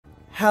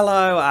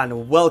Hello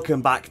and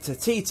welcome back to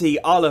TT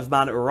Isle of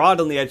Man Ride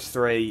on the Edge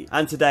 3,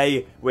 and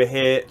today we're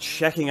here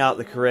checking out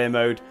the career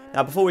mode.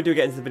 Now before we do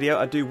get into the video,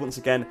 I do once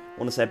again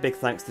want to say a big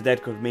thanks to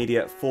Dead Code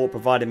Media for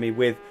providing me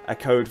with a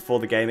code for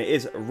the game. It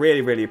is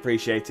really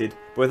appreciated.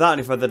 But without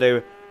any further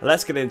ado,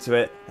 let's get into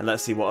it and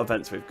let's see what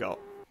events we've got.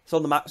 So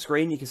on the map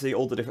screen you can see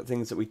all the different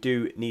things that we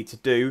do need to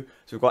do.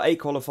 So we've got 8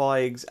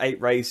 qualifyings, 8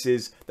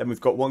 races, then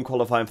we've got 1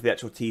 qualifying for the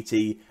actual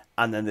TT,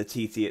 and then the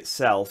TT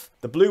itself.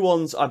 The blue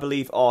ones, I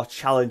believe, are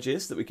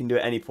challenges that we can do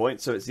at any point,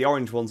 so it's the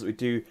orange ones that we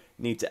do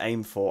need to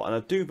aim for, and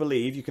I do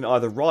believe you can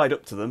either ride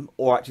up to them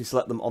or actually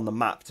select them on the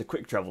map to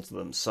quick travel to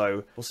them,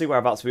 so we'll see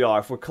whereabouts we are.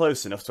 If we're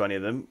close enough to any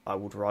of them, I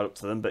would ride up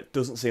to them, but it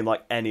doesn't seem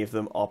like any of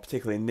them are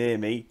particularly near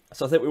me,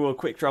 so I think we will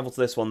quick travel to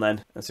this one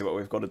then and see what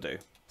we've got to do.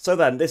 So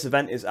then, this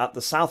event is at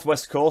the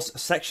Southwest Course,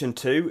 Section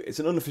 2. It's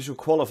an unofficial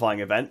qualifying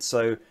event,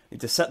 so you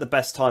need to set the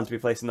best time to be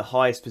placed in the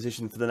highest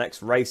position for the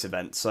next race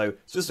event. So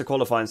it's just a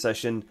qualifying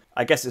session.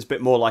 I guess it's a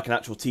bit more like an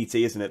actual TT,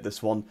 isn't it,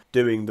 this one,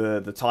 doing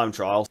the time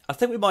trial. I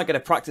think we might get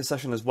a practice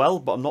session as well,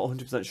 but I'm not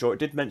 100% sure. It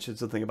did mention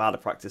something about a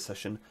practice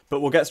session.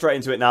 But we'll get straight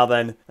into it now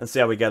then and see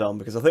how we get on,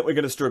 because I think we're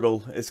going to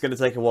struggle. It's going to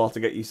take a while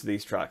to get used to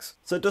these tracks.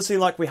 So it does seem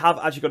like we have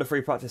actually got a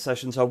free practice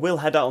session, so I will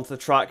head out onto the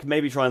track,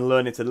 maybe try and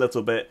learn it a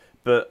little bit.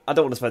 But I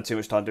don't want to spend too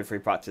much time doing free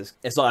practice.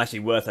 It's not actually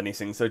worth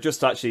anything, so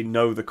just to actually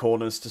know the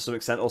corners to some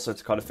extent, also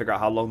to kind of figure out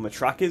how long the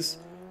track is,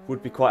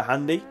 would be quite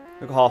handy.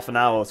 We've got half an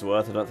hour's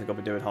worth. I don't think I'll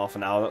be doing half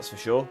an hour, that's for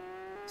sure.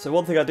 So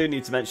one thing I do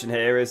need to mention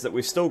here is that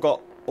we've still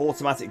got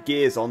automatic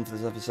gears on for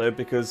this episode,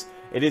 because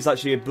it is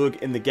actually a bug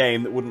in the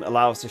game that wouldn't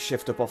allow us to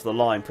shift up off the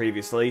line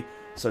previously.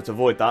 So to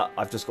avoid that,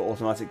 I've just got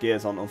automatic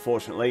gears on,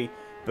 unfortunately.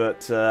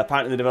 But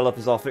apparently the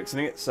developers are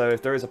fixing it, so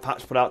if there is a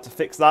patch put out to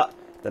fix that,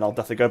 then I'll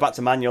definitely go back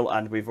to manual,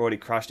 and we've already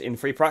crashed in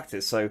free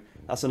practice, so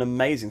that's an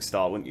amazing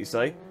start, wouldn't you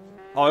say?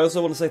 I also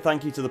want to say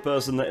thank you to the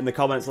person that in the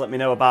comments let me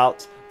know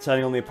about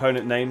turning on the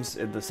opponent names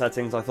in the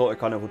settings. I thought it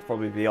kind of would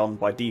probably be on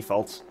by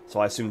default, so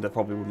I assumed there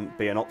probably wouldn't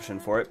be an option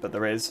for it, but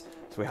there is.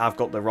 So we have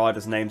got the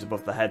riders' names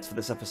above the heads for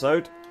this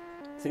episode.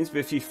 Seems to be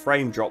a few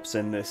frame drops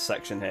in this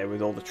section here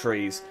with all the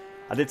trees.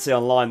 I did see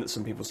online that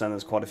some people saying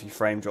there's quite a few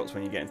frame drops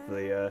when you get into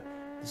the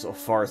sort of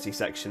foresty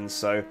sections,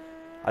 so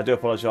I do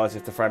apologise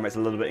if the frame rate's a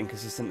little bit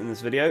inconsistent in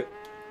this video.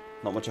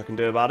 Not much I can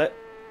do about it.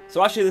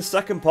 So actually the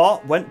second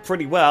part went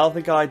pretty well. I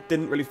think I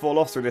didn't really fall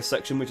off through this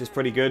section, which is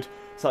pretty good.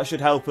 So that should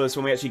help us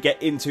when we actually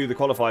get into the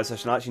qualifier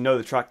session. I actually know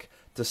the track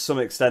to some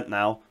extent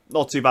now.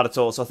 Not too bad at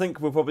all. So I think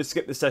we'll probably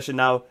skip this session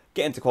now,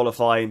 get into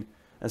qualifying,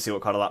 and see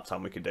what kind of lap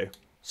time we can do.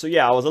 So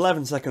yeah, I was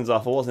 11 seconds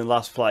off. I was in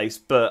last place,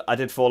 but I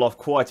did fall off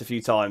quite a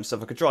few times. So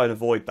if I could try and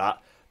avoid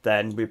that,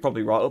 then we're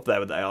probably right up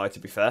there with the AI, to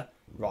be fair.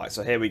 Right,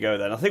 so here we go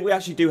then. I think we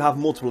actually do have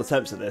multiple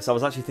attempts at this. I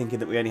was actually thinking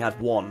that we only had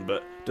one, but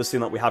it does seem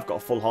like we have got a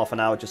full half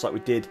an hour, just like we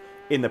did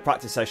in the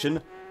practice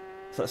session.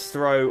 So let's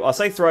throw, I'll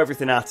say throw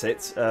everything at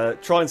it.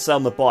 Try and sell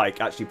the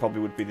bike actually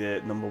probably would be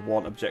the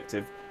 #1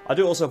 objective. I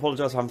do also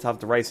apologise for having to have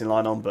the racing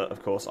line on, but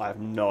of course I have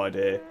no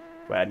idea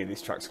where any of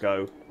these tracks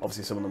go.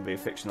 Obviously some of them being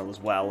fictional as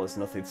well, there's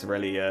nothing to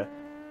really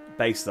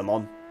base them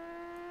on.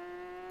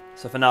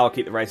 So for now I'll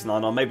keep the racing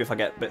line on. Maybe if I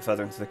get a bit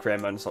further into the career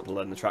mode and start to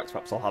learn the tracks,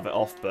 perhaps I'll have it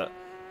off, but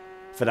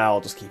for now,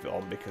 I'll just keep it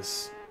on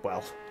because,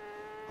 well,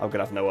 I'm going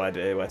to have no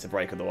idea where to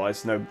brake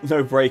otherwise.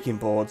 No braking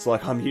boards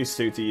like I'm used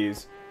to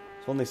use.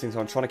 It's one of these things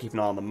where I'm trying to keep an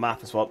eye on the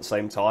map as well at the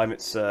same time.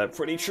 It's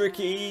pretty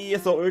tricky. I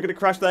thought we were going to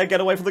crash there.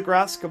 Get away from the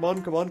grass. Come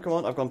on, come on, come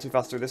on. I've gone too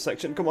fast through this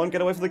section. Come on, get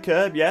away from the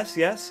curb. Yes,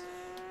 yes.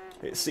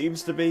 It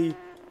seems to be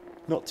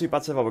not too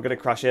bad so far. We're going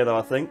to crash here, though,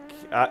 I think.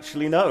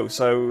 Actually, no.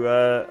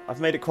 So I've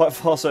made it quite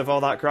far so far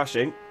without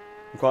crashing.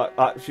 I'm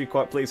actually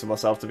quite pleased with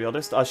myself, to be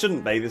honest. I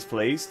shouldn't be this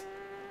pleased.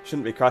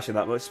 Shouldn't be crashing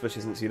that much,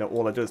 especially since, you know,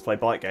 all I do is play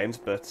bike games,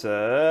 but,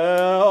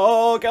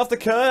 oh, get off the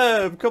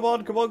curb! Come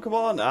on, come on, come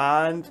on,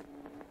 and,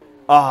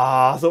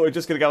 I thought we were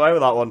just going to go away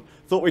with that one.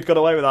 Thought we'd got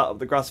away with that up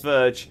the grass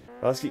verge.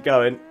 Well, let's keep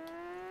going.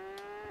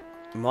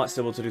 We might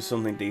still be able to do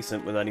something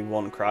decent with only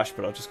one crash,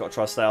 but I've just got to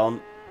try to stay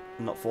on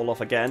and not fall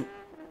off again.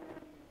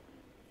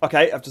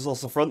 Okay, I've just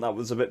lost the front. That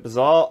was a bit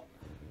bizarre.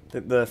 I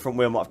think the front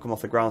wheel might have come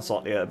off the ground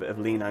slightly at a bit of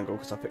lean angle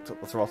because I picked up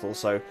the throttle,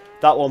 so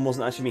that one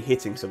wasn't actually me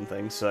hitting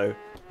something, so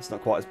it's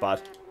not quite as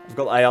bad. I've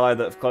got the AI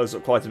that have closed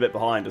up quite a bit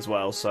behind as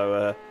well,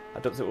 so I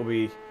don't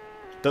think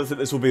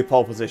this will be a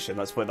pole position,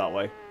 let's put it that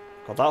way.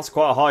 God, that's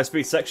quite a high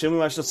speed section. We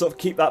managed to sort of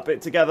keep that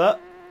bit together.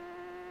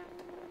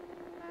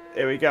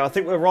 Here we go. I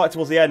think we're right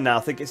towards the end now.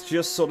 I think it's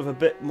just sort of a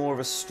bit more of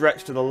a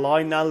stretch to the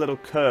line now, a little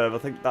curve. I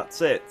think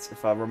that's it,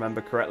 if I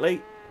remember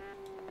correctly.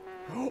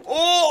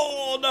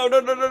 Oh,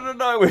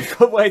 no. We've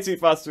gone way too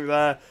fast through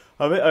there.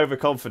 I'm a bit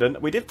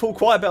overconfident. We did pull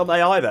quite a bit on the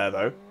AI there,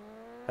 though,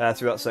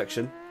 through that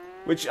section.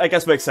 Which I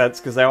guess makes sense,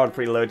 because they are on a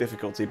pretty low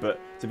difficulty, but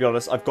to be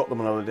honest, I've got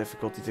them on a low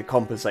difficulty to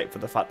compensate for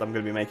the fact that I'm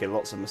going to be making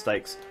lots of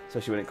mistakes,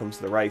 especially when it comes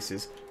to the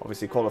races.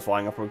 Obviously,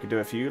 qualifying, I probably could do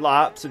a few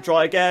laps and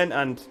try again,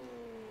 and...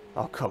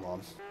 oh, come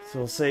on. So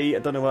we'll see. I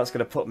don't know where that's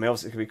going to put me.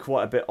 Obviously, it's going to be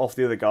quite a bit off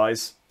the other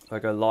guys. If I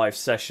go live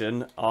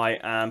session, I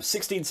am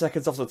 16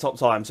 seconds off the top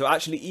time, so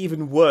actually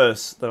even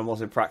worse than I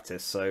was in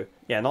practice. So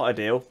yeah, not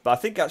ideal. But I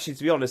think actually,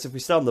 to be honest, if we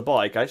stay on the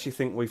bike, I actually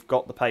think we've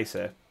got the pace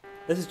here.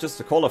 This is just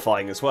the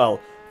qualifying as well.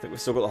 I think we've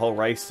still got the whole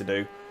race to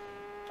do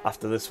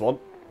after this one.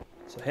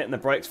 So hitting the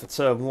brakes for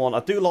turn 1.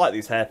 I do like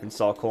these hairpin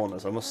style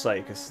corners, I must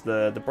say, because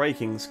the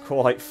braking's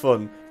quite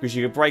fun. Because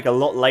you can brake a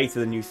lot later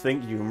than you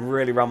think. You can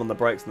really ram on the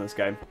brakes in this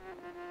game.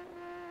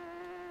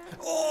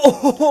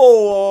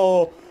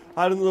 Oh!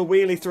 I had another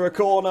wheelie through a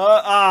corner.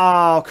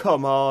 Oh,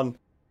 come on.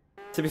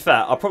 To be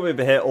fair, I'll probably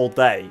be here all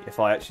day if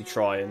I actually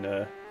try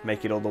and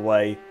make it all the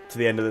way to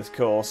the end of this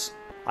course.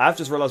 I have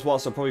just realised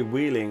whilst I'm probably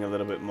wheeling a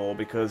little bit more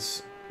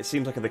because it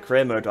seems like in the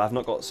career mode I've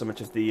not got so much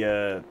of the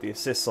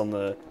assists on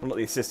the... Well, not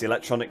the assists, the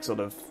electronic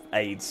sort of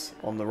aids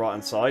on the right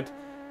hand side.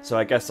 So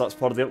I guess that's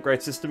part of the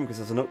upgrade system because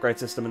there's an upgrade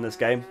system in this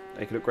game.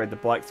 You can upgrade the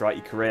bike throughout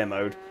your career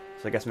mode.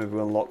 So I guess maybe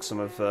we'll unlock some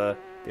of the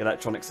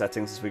electronic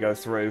settings as we go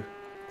through.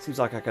 Seems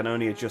like I can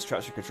only adjust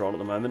traction control at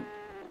the moment.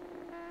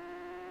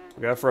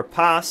 We go for a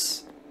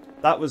pass.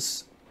 That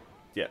was...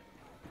 yeah,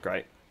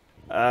 great.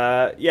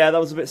 Yeah, that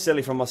was a bit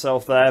silly from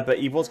myself there, but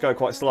he was going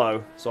quite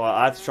slow. So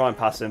I had to try and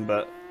pass him,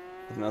 but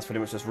I think that's pretty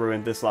much just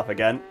ruined this lap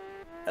again.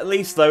 At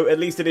least, though, at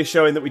least it is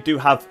showing that we do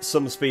have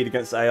some speed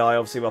against AI.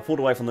 Obviously, I pulled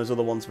away from those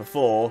other ones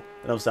before,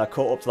 and obviously I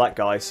caught up to that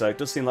guy, so it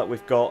does seem like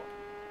we've got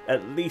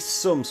at least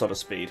some sort of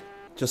speed.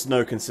 Just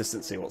no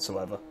consistency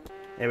whatsoever.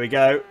 Here we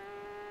go.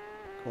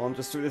 Come on,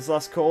 just through this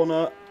last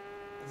corner.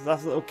 This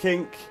last little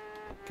kink.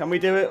 Can we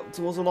do it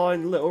towards the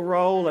line? Little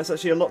roll. That's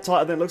actually a lot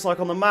tighter than it looks like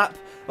on the map.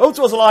 Oh,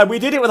 towards the line. We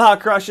did it without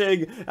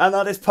crashing. And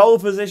that is pole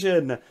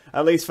position.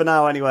 At least for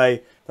now,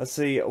 anyway. Let's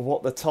see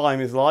what the time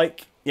is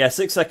like. Yeah,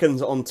 6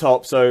 seconds on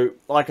top. So,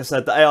 like I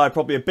said, the AI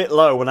probably a bit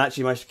low when I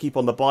actually managed to keep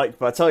on the bike.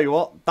 But I tell you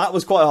what, that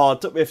was quite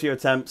hard. Took me a few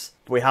attempts.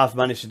 But we have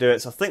managed to do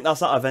it. So I think that's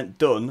that event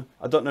done.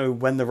 I don't know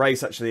when the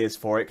race actually is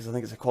for it. Because I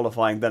think it's a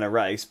qualifying, then a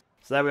race.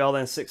 So there we are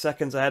then, 6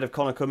 seconds ahead of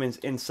Connor Cummins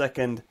in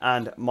second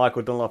and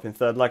Michael Dunlop in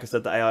third. Like I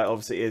said, the AI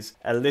obviously is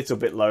a little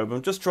bit low, but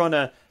I'm just trying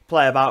to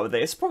play about with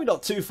it. It's probably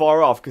not too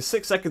far off, because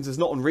 6 seconds is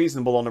not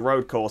unreasonable on a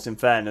road course, in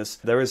fairness.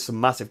 There is some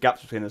massive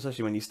gaps between them,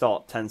 especially when you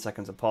start 10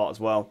 seconds apart as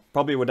well.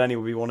 Probably would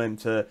anyway be wanting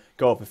to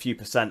go up a few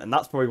percent, and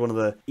that's probably one of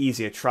the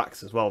easier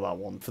tracks as well, that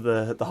one. For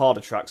the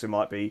harder tracks, we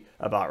might be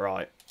about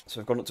right. So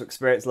we've gone up to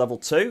experience level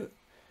 2.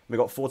 We've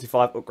got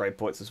 45 upgrade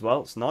points as well.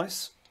 It's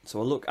nice. So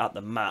we'll look at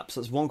the map.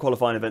 So that's one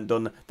qualifying event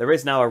done. There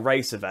is now a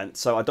race event.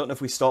 So I don't know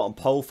if we start on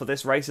pole for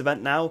this race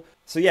event now.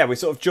 So yeah, we're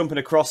sort of jumping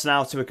across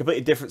now to a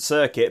completely different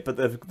circuit. But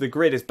the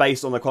grid is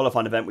based on the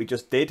qualifying event we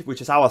just did, which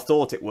is how I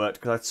thought it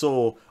worked. Because I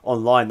saw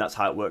online that's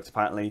how it worked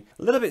apparently.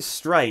 A little bit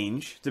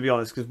strange, to be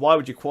honest. Because why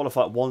would you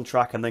qualify at one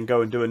track and then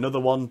go and do another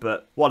one?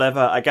 But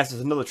whatever. I guess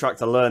there's another track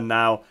to learn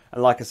now.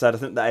 And like I said, I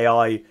think the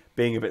AI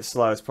being a bit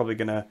slow is probably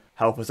going to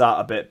help us out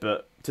a bit.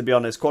 But to be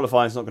honest,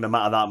 qualifying is not going to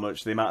matter that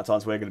much, the amount of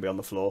times we're going to be on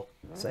the floor.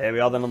 So here we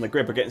are then on the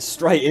grid. We're getting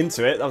straight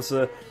into it. That was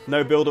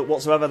no build-up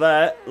whatsoever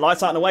there.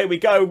 Lights out and away we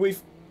go.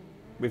 We've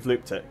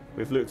looped it.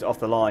 We've looped it off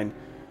the line.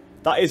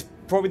 That is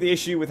probably the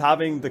issue with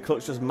having the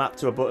clutch just mapped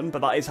to a button, but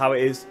that is how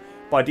it is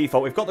by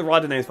default. We've got the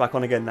rider names back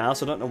on again now,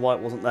 so I don't know why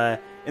it wasn't there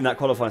in that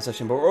qualifying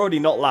session, but we're already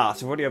not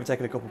last. We've already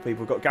overtaken a couple of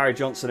people. We've got Gary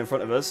Johnson in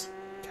front of us.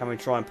 Can we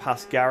try and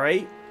pass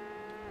Gary?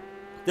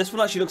 This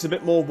one actually looks a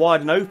bit more wide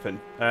and open.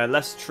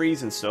 Less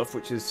trees and stuff,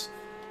 which is...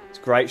 it's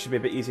great, should be a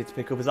bit easier to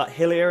pick up. Is that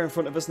Hillier in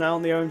front of us now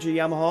on the OMG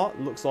Yamaha?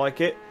 Looks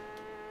like it.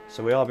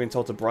 So we are being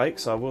told to brake,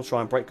 so I will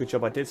try and brake. Good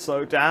job I did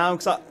slow down.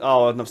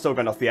 Oh, and I'm still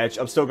going off the edge.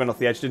 I'm still going off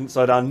the edge. Didn't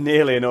slow down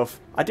nearly enough.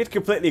 I did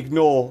completely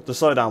ignore the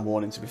slowdown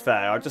warning, to be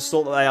fair. I just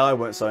thought that the AI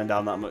weren't slowing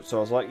down that much. So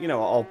I was like, you know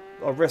what,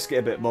 I'll risk it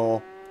a bit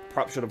more.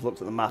 Perhaps should have looked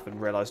at the map and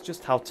realised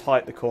just how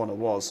tight the corner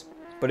was.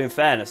 But in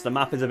fairness, the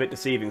map is a bit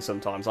deceiving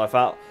sometimes. I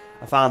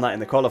found that in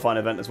the qualifying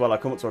event as well. I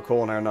come up to a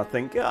corner and I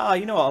think, you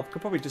know what, I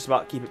could probably just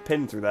about keep it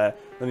pinned through there.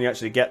 Then you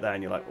actually get there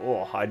and you're like,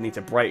 oh, I need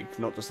to brake,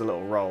 not just a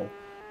little roll.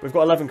 We've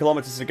got 11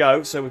 kilometres to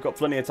go, so we've got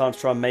plenty of time to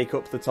try and make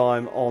up the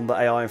time on the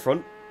AI in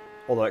front.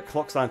 Although it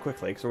clocks down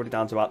quickly, because we're already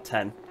down to about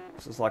 10.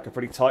 So it's like a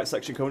pretty tight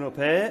section coming up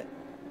here.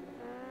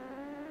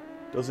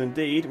 Does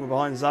indeed. We're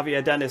behind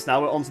Xavier Dennis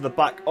now. We're onto the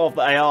back of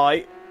the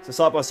AI. So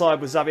side by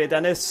side with Xavier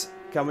Dennis.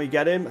 Can we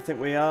get him? I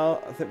think we are.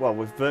 Well,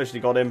 we've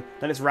virtually got him.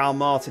 Then it's Raul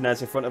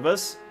Martinez in front of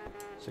us.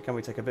 So can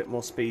we take a bit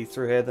more speed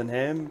through here than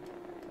him?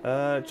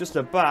 Just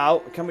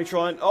about. Can we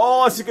try and...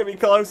 oh, this is going to be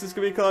close. This is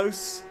going to be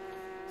close.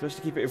 So just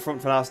to keep it in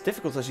front for now. It's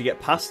difficult to actually get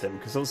past him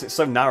because obviously it's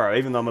so narrow,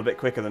 even though I'm a bit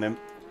quicker than him.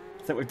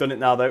 I think we've done it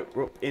now, though.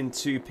 We're up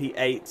into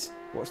P8.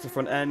 Watch the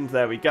front end.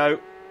 There we go.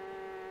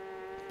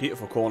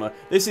 Beautiful corner.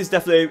 This is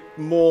definitely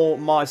more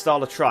my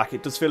style of track.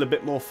 It does feel a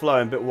bit more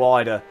flowing, a bit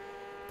wider.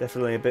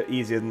 Definitely a bit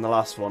easier than the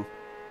last one.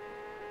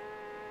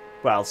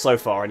 Well, so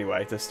far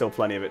anyway. There's still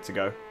plenty of it to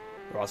go.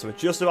 Right, so we're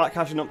just about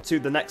catching up to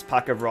the next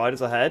pack of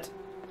riders ahead.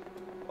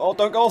 Oh,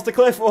 don't go off the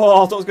cliff.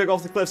 Oh, I thought I was going to go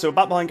off the cliff. So we're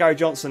back behind Gary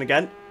Johnson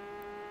again.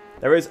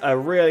 There is a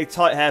really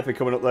tight hairpin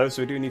coming up though,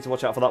 so we do need to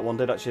watch out for that one.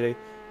 Did actually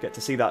get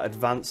to see that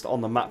advanced on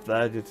the map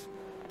there. Did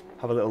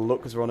have a little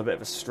look because we're on a bit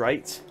of a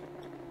straight.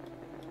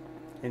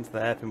 Into the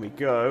hairpin we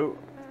go.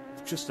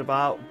 just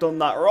about done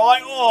that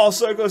right. Oh,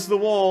 so close to the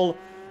wall.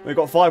 We've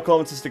got 5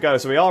 kilometers to go,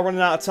 so we are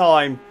running out of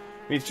time.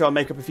 We need to try and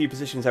make up a few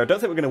positions here. I don't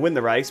think we're going to win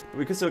the race, but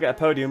we could still get a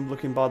podium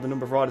looking by the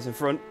number of riders in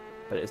front.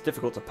 But it's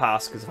difficult to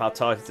pass because of how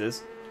tight it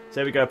is.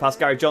 So here we go, past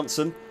Gary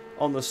Johnson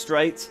on the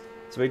straight.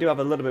 So we do have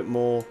a little bit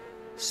more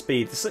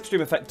speed. The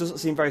slipstream effect doesn't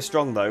seem very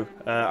strong though.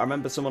 I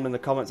remember someone in the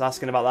comments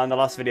asking about that in the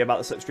last video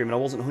about the slipstream, and I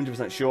wasn't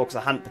 100% sure because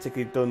I hadn't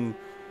particularly done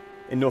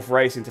enough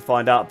racing to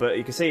find out. But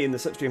you can see in the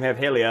slipstream here of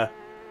Hillier,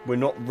 we're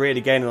not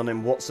really gaining on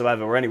him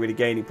whatsoever. We're only really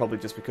gaining probably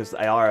just because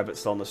the AI are a bit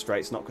still on the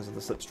straights, not because of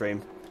the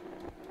slipstream.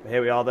 But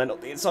here we are then,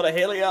 up the inside of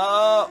Hillier.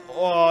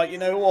 Oh, you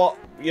know what?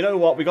 You know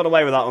what? We got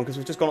away with that one because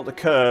we've just gone up the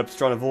curb to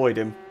try and avoid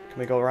him. Can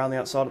we go around the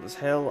outside of this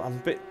hill? I'm a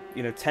bit,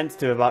 you know,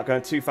 tentative about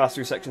going too fast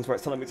through sections where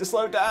it's telling me to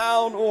slow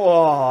down.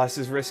 Oh, this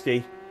is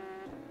risky.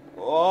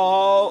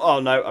 Oh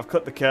no, I've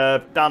cut the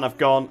curb. Down I've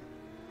gone.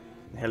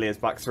 Hillier's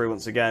back through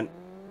once again.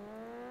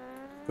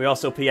 We are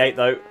still P8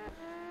 though.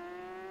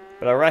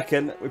 But I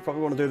reckon we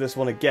probably want to do this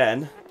one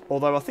again.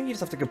 Although I think you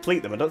just have to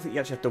complete them. I don't think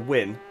you actually have to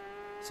win.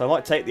 So I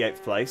might take the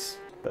 8th place.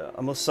 But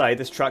I must say,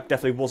 this track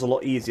definitely was a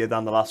lot easier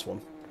than the last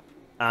one.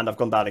 And I've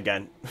gone down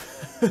again.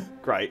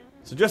 Great.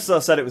 So just as I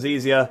said it was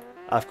easier,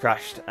 I've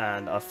crashed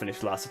and I've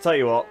finished last. I'll tell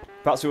you what,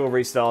 perhaps we will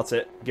restart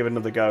it, give it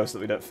another go so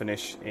that we don't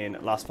finish in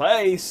last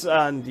place.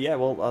 And yeah,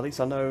 well, at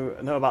least I know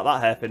about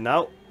that hairpin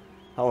now.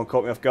 That one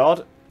caught me off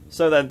guard.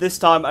 So then, this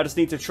time I just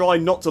need to try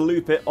not to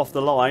loop it off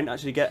the line,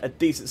 actually get a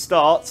decent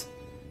start.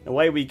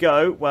 Away we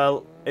go.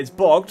 Well, it's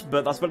bogged,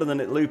 but that's better than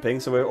it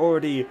looping, so we're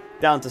already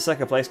down to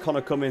 2nd place.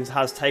 Connor Cummins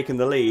has taken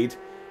the lead.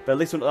 But at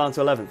least we're not down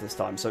to 11th this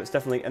time, so it's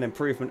definitely an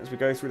improvement as we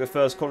go through the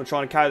first corner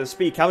trying to carry the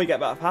speed. Can we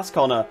get back past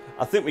Connor?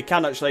 I think we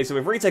can actually, so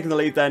we've retaken the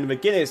lead then.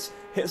 McGuinness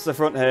hits the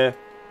front here.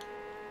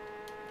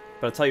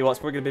 But I'll tell you what, it's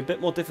probably going to be a bit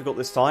more difficult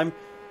this time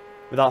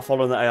without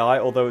following the AI,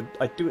 although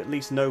I do at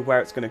least know where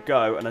it's going to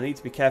go, and I need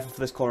to be careful for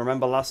this corner.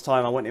 Remember last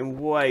time I went in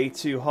way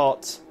too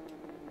hot,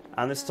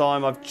 and this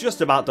time I've just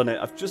about done it.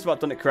 I've just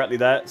about done it correctly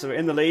there, so we're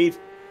in the lead.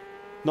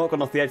 Not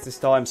gone off the edge this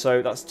time,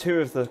 so that's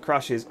 2 of the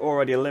crashes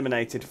already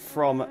eliminated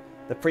from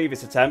the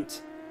previous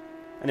attempt.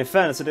 And in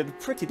fairness, I did a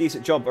pretty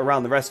decent job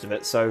around the rest of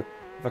it, so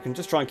if I can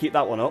just try and keep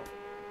that one up,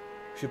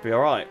 should be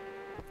alright.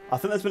 I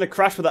think there's been a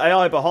crash with the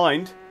AI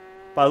behind.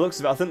 By the looks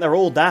of it, I think they're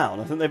all down.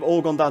 I think they've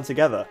all gone down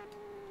together.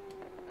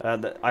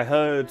 I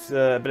heard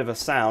a bit of a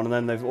sound, and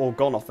then they've all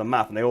gone off the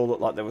map, and they all look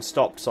like they were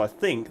stopped. So I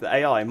think the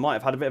AI might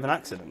have had a bit of an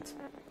accident,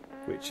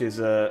 which is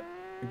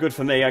good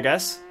for me, I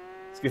guess.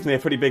 It's given me a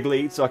pretty big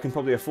lead, so I can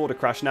probably afford a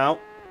crash now.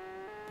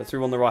 But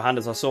through one of the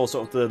right-handers, I saw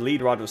sort of the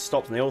lead rider was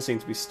stopped, and they all seem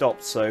to be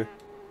stopped. So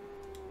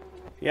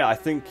yeah, I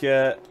think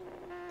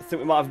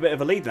we might have a bit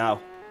of a lead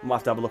now. I might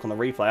have to have a look on the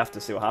replay after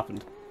to see what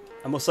happened.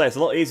 I must say, it's a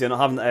lot easier not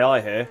having the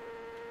AI here.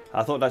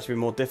 I thought it'd actually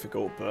be more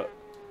difficult, but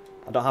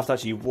I don't have to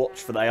actually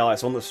watch for the AI.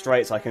 So on the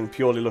straights, I can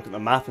purely look at the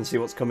map and see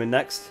what's coming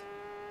next.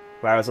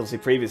 Whereas obviously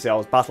previously I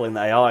was battling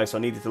the AI, so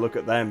I needed to look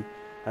at them,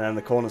 and then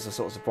the corners are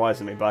sort of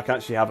surprising me. But I can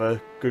actually have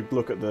a good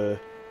look at the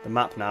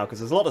map now, because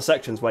there's a lot of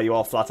sections where you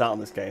are flat out in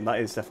this game. That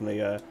is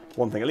definitely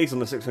one thing, at least on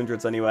the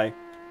 600s anyway.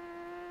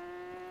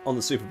 On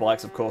the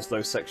superbikes, of course,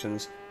 those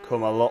sections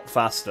come a lot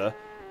faster.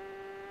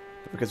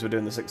 But because we're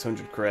doing the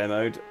 600 career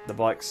mode, the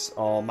bikes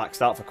are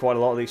maxed out for quite a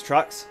lot of these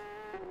tracks.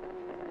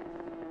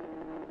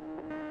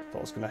 Thought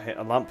I was going to hit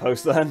a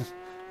lamppost then.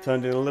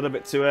 Turned in a little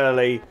bit too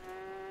early.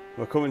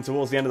 We're coming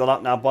towards the end of the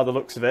lap now by the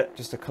looks of it.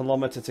 Just a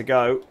kilometre to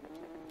go.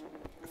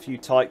 A few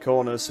tight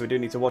corners, so we do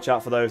need to watch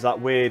out for those. That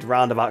weird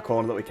roundabout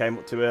corner that we came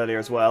up to earlier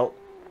as well.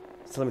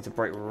 It's telling me to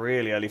brake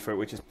really early for it,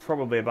 which is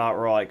probably about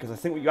right. Because I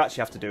think what you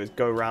actually have to do is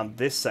go around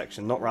this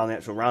section, not around the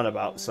actual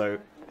roundabout. So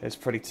it's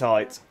pretty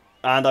tight.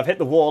 And I've hit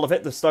the wall. I've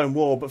hit the stone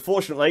wall. But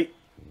fortunately,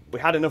 we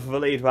had enough of a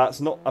lead.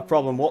 That's not a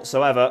problem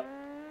whatsoever.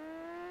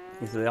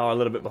 They are a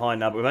little bit behind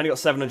now, but we've only got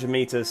 700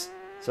 metres.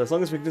 So as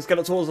long as we can just get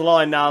up towards the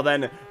line now,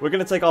 then we're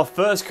going to take our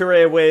first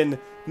career win.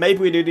 Maybe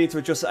we do need to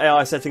adjust the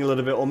AI setting a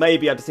little bit, or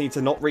maybe I just need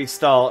to not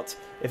restart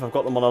if I've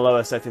got them on a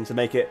lower setting to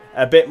make it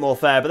a bit more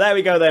fair. But there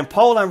we go then,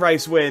 pole and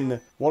race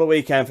win. What a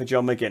weekend for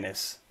John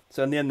McGuinness.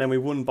 So in the end then we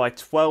won by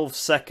 12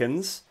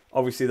 seconds.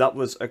 Obviously that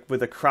was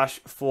with a crash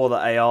for the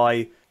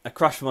AI. A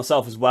crash for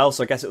myself as well,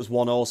 so I guess it was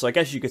 1-1. So I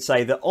guess you could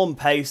say that on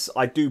pace,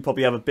 I do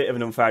probably have a bit of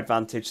an unfair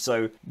advantage.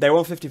 So they were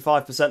on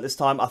 55% this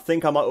time. I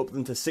think I might up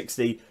them to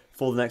 60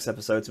 for the next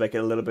episode to make it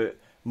a little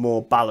bit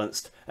more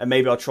balanced. And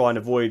maybe I'll try and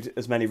avoid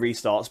as many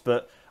restarts.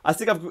 But I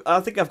think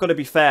I've got to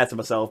be fair to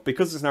myself.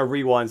 Because there's no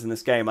rewinds in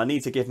this game, I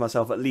need to give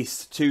myself at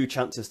least 2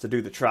 chances to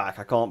do the track.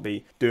 I can't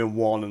be doing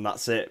 1 and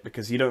that's it,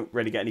 because you don't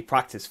really get any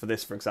practice for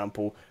this, for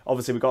example.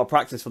 Obviously, we got a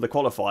practice for the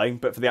qualifying,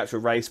 but for the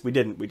actual race, we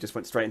didn't. We just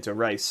went straight into a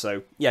race.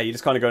 So, yeah, you're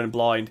just kind of going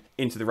blind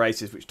into the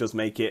races, which does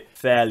make it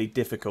fairly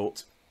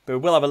difficult. But we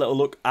will have a little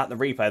look at the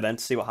replay then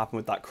to see what happened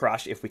with that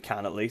crash, if we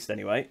can at least,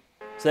 anyway.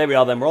 So there we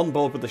are then, we're on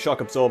board with the shock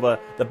absorber,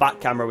 the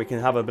back camera. We can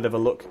have a bit of a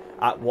look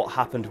at what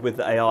happened with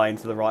the AI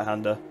into the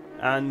right-hander.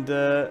 And,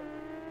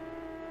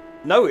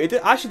 no,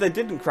 actually they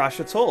didn't crash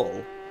at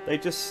all. They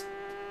just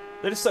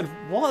said,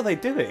 what are they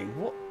doing?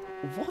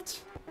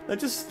 What? They're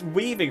just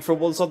weaving from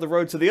one side of the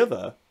road to the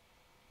other.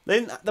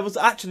 Then there was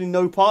actually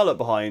no pilot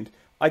behind.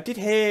 I did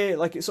hear,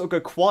 like, it sort of go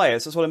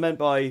quiet, so that's what I meant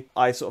by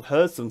I sort of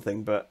heard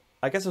something, but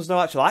I guess there was no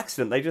actual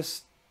accident. They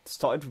just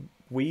started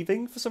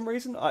weaving for some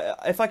reason.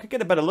 If I could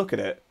get a better look at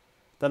it,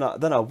 then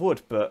I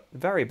would, but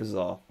very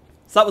bizarre.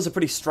 So that was a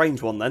pretty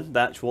strange one then,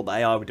 that's what the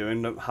AI were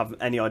doing. Don't have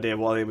any idea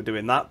why they were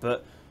doing that,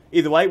 but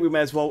either way, we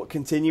may as well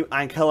continue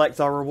and collect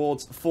our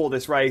rewards for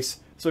this race.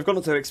 So we've gone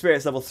up to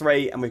experience level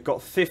 3, and we've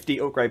got 50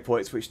 upgrade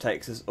points, which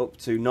takes us up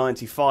to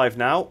 95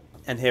 now.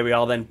 And here we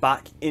are then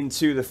back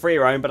into the free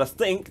roam, but I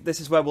think this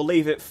is where we'll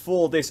leave it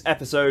for this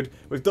episode.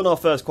 We've done our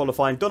first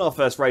qualifying, done our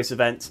first race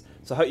event,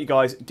 so I hope you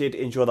guys did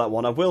enjoy that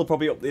one. I will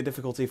probably up the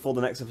difficulty for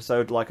the next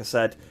episode, like I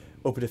said,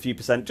 up it a few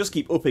percent. Just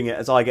keep upping it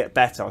as I get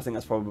better. I think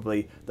that's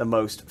probably the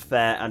most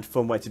fair and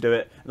fun way to do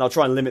it. And I'll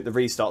try and limit the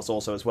restarts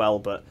also as well,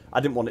 but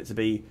I didn't want it to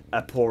be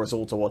a poor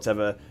result or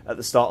whatever at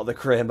the start of the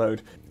career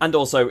mode. And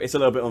also, it's a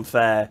little bit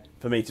unfair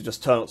for me to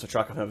just turn up to a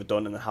track I've never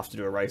done and then have to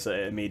do a race at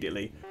it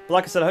immediately. But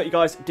like I said, I hope you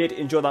guys did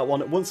enjoy that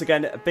one. Once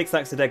again, a big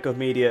thanks to Dead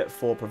Media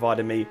for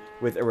providing me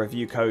with a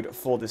review code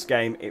for this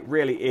game. It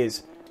really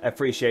is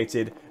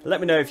appreciated. Let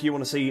me know if you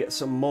want to see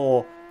some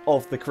more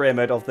of the career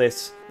mode of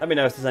this. Let me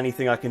know if there's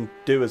anything I can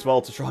do as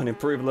well to try and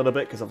improve a little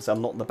bit, because obviously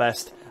I'm not the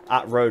best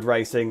at road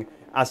racing,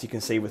 as you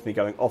can see with me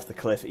going off the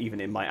cliff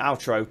even in my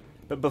outro.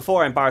 But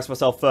before I embarrass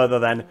myself further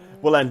then,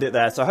 we'll end it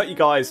there. So I hope you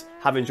guys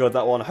have enjoyed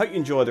that one. I hope you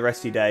enjoy the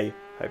rest of your day.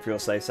 Hope you all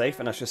stay safe,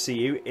 and I shall see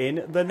you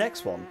in the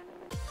next one.